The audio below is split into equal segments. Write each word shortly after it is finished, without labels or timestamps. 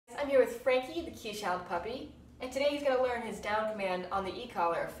here with Frankie, the Keeshond puppy, and today he's going to learn his down command on the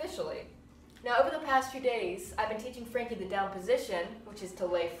e-collar officially. Now, over the past few days, I've been teaching Frankie the down position, which is to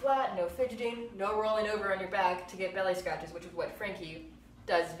lay flat, no fidgeting, no rolling over on your back to get belly scratches, which is what Frankie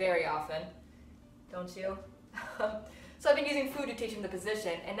does very often. Don't you? So I've been using food to teach him the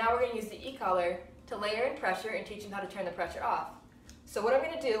position, and now we're going to use the e-collar to layer in pressure and teach him how to turn the pressure off. So what I'm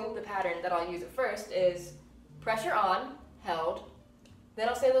going to do, the pattern that I'll use at first, is pressure on, held. Then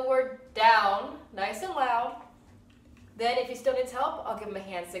I'll say the word down, nice and loud. Then if he still needs help, I'll give him a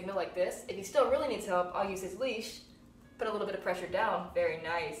hand signal like this. If he still really needs help, I'll use his leash, put a little bit of pressure down, very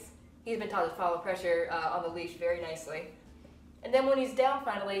nice. He's been taught to follow pressure on the leash very nicely. And then when he's down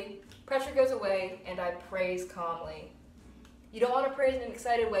finally, pressure goes away and I praise calmly. You don't want to praise in an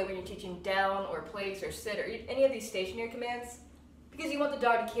excited way when you're teaching down or place or sit or any of these stationary commands, because you want the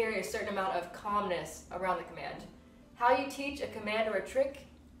dog to carry a certain amount of calmness around the command. How you teach a command or a trick,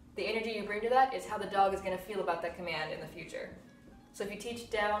 the energy you bring to that is how the dog is going to feel about that command in the future. So if you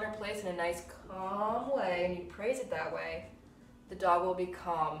teach down or place in a nice calm way and you praise it that way, the dog will be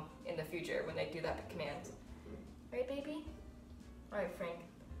calm in the future when they do that command. Right, baby? All right, Frank.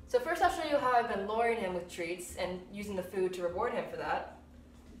 So first I'll show you how I've been luring him with treats and using the food to reward him for that.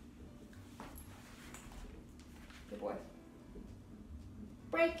 Good boy.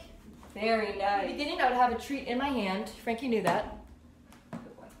 Break. Very nice. In the beginning, I would have a treat in my hand. Frankie knew that.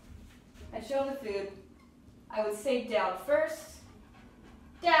 Good boy. I'd show him the food. I would say down first.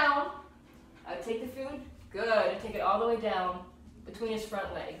 Down. I would take the food. Good. And take it all the way down between his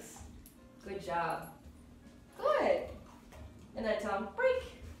front legs. Good job. Good. And then I'd tell him, break.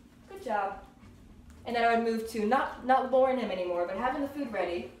 Good job. And then I would move to not luring him anymore, but having the food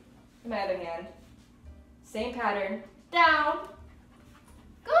ready in my other hand. Same pattern. Down.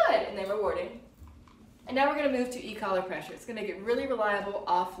 Good, and then rewarding. And now we're going to move to e-collar pressure. It's going to make it really reliable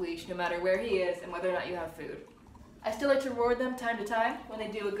off leash no matter where he is and whether or not you have food. I still like to reward them time to time when they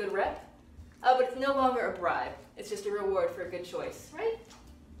do a good rep, but it's no longer a bribe. It's just a reward for a good choice, right?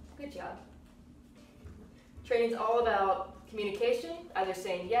 Good job. Training's all about communication, either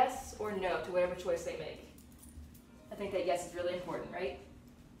saying yes or no to whatever choice they make. I think that yes is really important, right?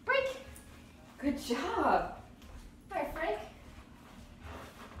 Break! Good job! All right, Frank.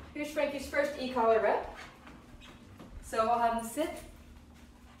 Here's Frankie's first e-collar rep. So I'll have him sit.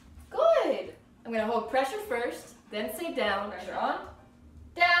 Good! I'm going to hold pressure first, then say down. Pressure on.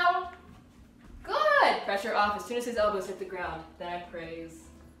 Down. Good! Pressure off as soon as his elbows hit the ground. Then I praise.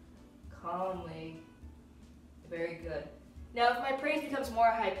 Calmly. Very good. Now if my praise becomes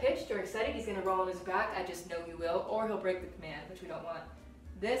more high-pitched or excited, he's going to roll on his back. I just know he will, or he'll break the command, which we don't want.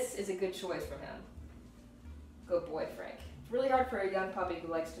 This is a good choice from him. Good boy, Frank. It's really hard for a young puppy who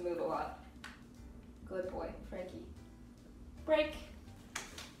likes to move a lot. Good boy, Frankie. Break.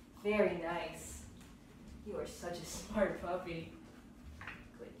 Very nice. You are such a smart puppy.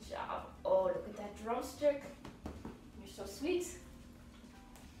 Good job. Oh, look at that drumstick. You're so sweet.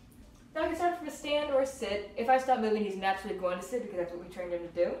 Now I can start from a stand or a sit. If I stop moving, he's naturally going to sit because that's what we trained him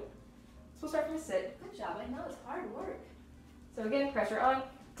to do. So we'll start from a sit. Good job. I know it's hard work. So again, pressure on.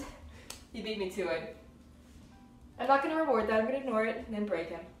 He beat me to it. I'm not going to reward that. I'm going to ignore it and then break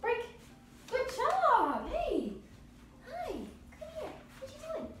him. Break. Good job. Hey. Hi. Come here. What you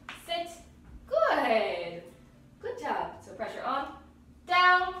doing? Sit. Good. Good job. So pressure on.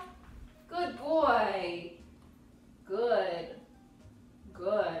 Down. Good boy. Good.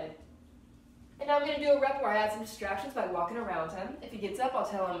 Good. And now I'm going to do a rep where I add some distractions by walking around him. If he gets up, I'll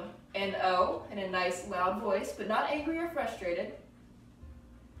tell him N-O in a nice loud voice, but not angry or frustrated.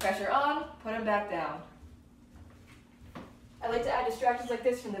 Pressure on. Put him back down. I like to add distractions like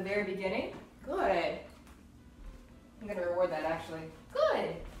this from the very beginning. Good. I'm going to reward that actually.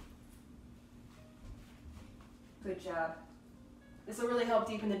 Good. Good job. This will really help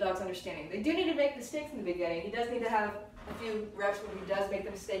deepen the dog's understanding. They do need to make mistakes in the beginning. He does need to have a few reps when he does make the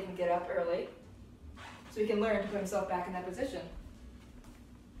mistake and get up early, so he can learn to put himself back in that position.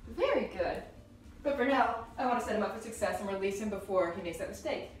 Very good. But for now, I want to set him up for success and release him before he makes that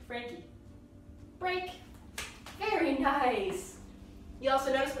mistake. Frankie. Break. Very nice. You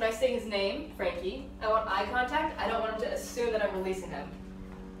also notice when I say his name, Frankie, I want eye contact. I don't want him to assume that I'm releasing him.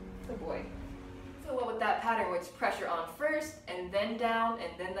 Good boy. So well with that pattern where it's pressure on first, and then down,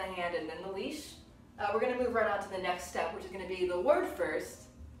 and then the hand, and then the leash, we're going to move right on to the next step, which is going to be the word first,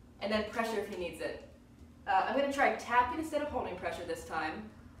 and then pressure if he needs it. I'm going to try tapping instead of holding pressure this time.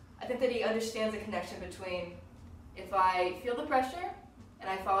 I think that he understands the connection between if I feel the pressure and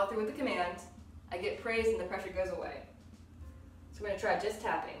I follow through with the command, I get praise and the pressure goes away. So we're going to try just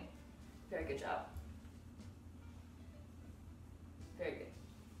tapping. Very good job. Very good.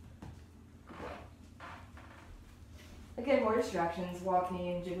 Again, more distractions, walking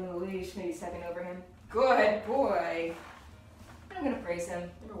and jiggling the leash, maybe stepping over him. Good boy. I'm gonna praise him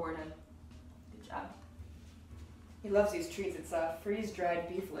and reward him. Good job. He loves these treats. It's freeze-dried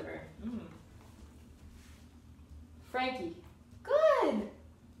beef liver. Frankie. Good.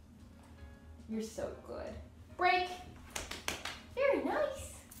 You're so good. Break. Very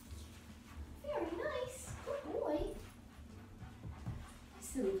nice. Very nice. Good boy.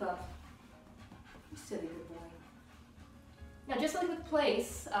 Silly pup. You silly good boy. Now, just like with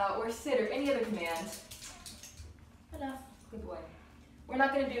place or sit or any other command, enough. Good boy. We're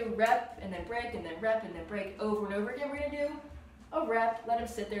not going to do rep and then break and then rep and then break over and over again. We're going to do a rep, let him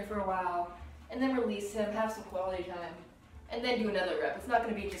sit there for a while, and then release him, have some quality time, and then do another rep. It's not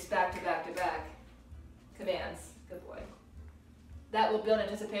going to be just back to back to back commands. Good boy. That will build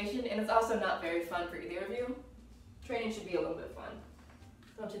anticipation, and it's also not very fun for either of you. Training should be a little bit fun.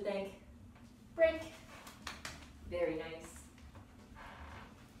 Don't you think? Break. Very nice.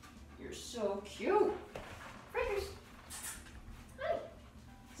 You're so cute. Breakers. Hi.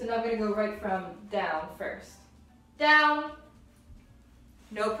 So now I'm going to go right from down first. Down.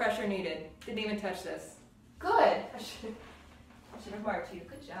 No pressure needed. Didn't even touch this. Good. I should have marked you.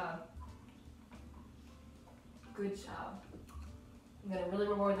 Good job. Good job. I'm going to really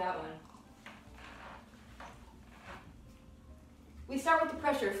reward that one. We start with the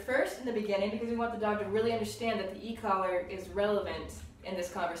pressure first in the beginning because we want the dog to really understand that the e-collar is relevant in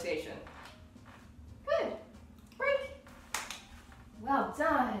this conversation. Good. Break. Well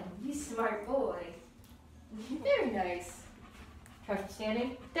done. You smart boy. Very nice. Try from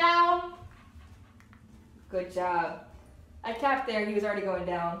standing. Down. Good job. I tapped there. He was already going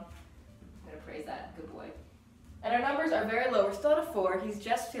down. I'm going to praise that. Good boy. And our numbers are very low. We're still at a 4. He's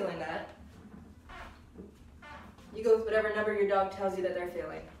just feeling that. You go with whatever number your dog tells you that they're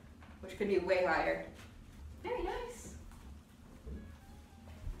feeling, which could be way higher. Very nice.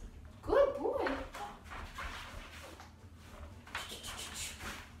 Good boy.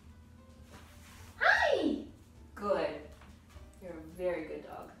 Hi. Good. You're a very good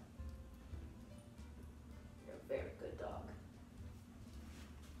dog. You're a very good dog.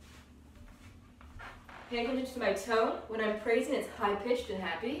 Pay attention to my tone. When I'm praising, it's high-pitched and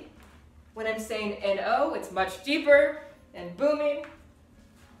happy. When I'm saying N-O, it's much deeper and booming,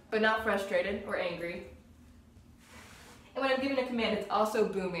 but not frustrated or angry. And when I'm giving a command, it's also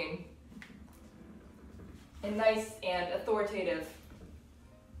booming and nice and authoritative.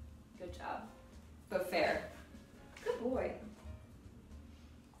 Good job, but fair. Good boy.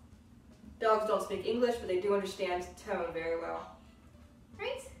 Dogs don't speak English, but they do understand tone very well.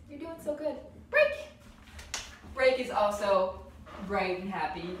 Right? You're doing so good. Break! Break is also bright and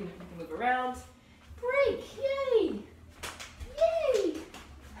happy. You can move around. Break! Yay! Yay!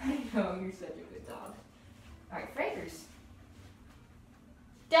 I know, you're such a good dog. Alright, Frankers.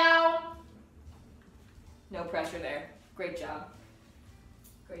 Down! No pressure there. Great job.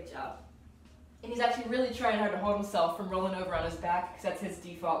 Great job. And he's actually really trying hard to hold himself from rolling over on his back because that's his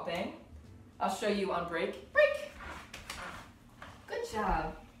default thing. I'll show you on break. Break! Good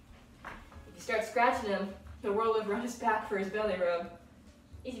job. If you start scratching him, he'll roll over on his back for his belly rub.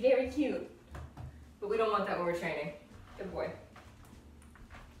 He's very cute. But we don't want that when we're training. Good boy.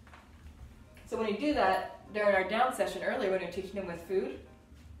 So when you do that, during our down session earlier when you're teaching him with food,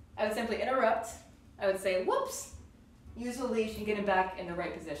 I would simply interrupt. I would say, whoops, use the leash and get him back in the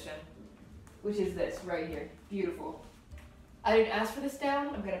right position, which is this right here. Beautiful. I didn't ask for this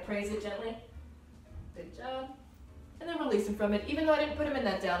down. I'm going to praise it gently. Good job. And then release him from it. Even though I didn't put him in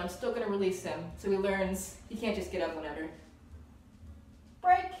that down, I'm still going to release him so he learns he can't just get up whenever.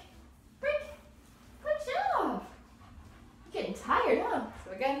 Break. Break. Good job. You're getting tired, huh?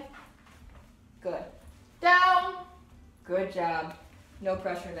 So again. Good. Down. Good job. No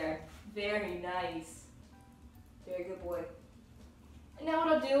pressure there. Very nice. Very good boy. And now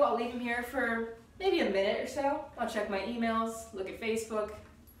what I'll do, I'll leave him here for maybe a minute or so. I'll check my emails, look at Facebook,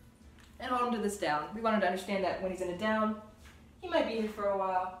 and hold him to this down. We want him to understand that when he's in a down, he might be here for a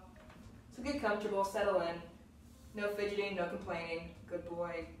while. So get comfortable, settle in. No fidgeting, no complaining. Good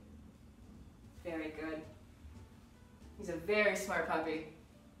boy. Very good. He's a very smart puppy.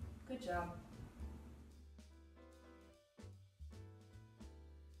 Good job.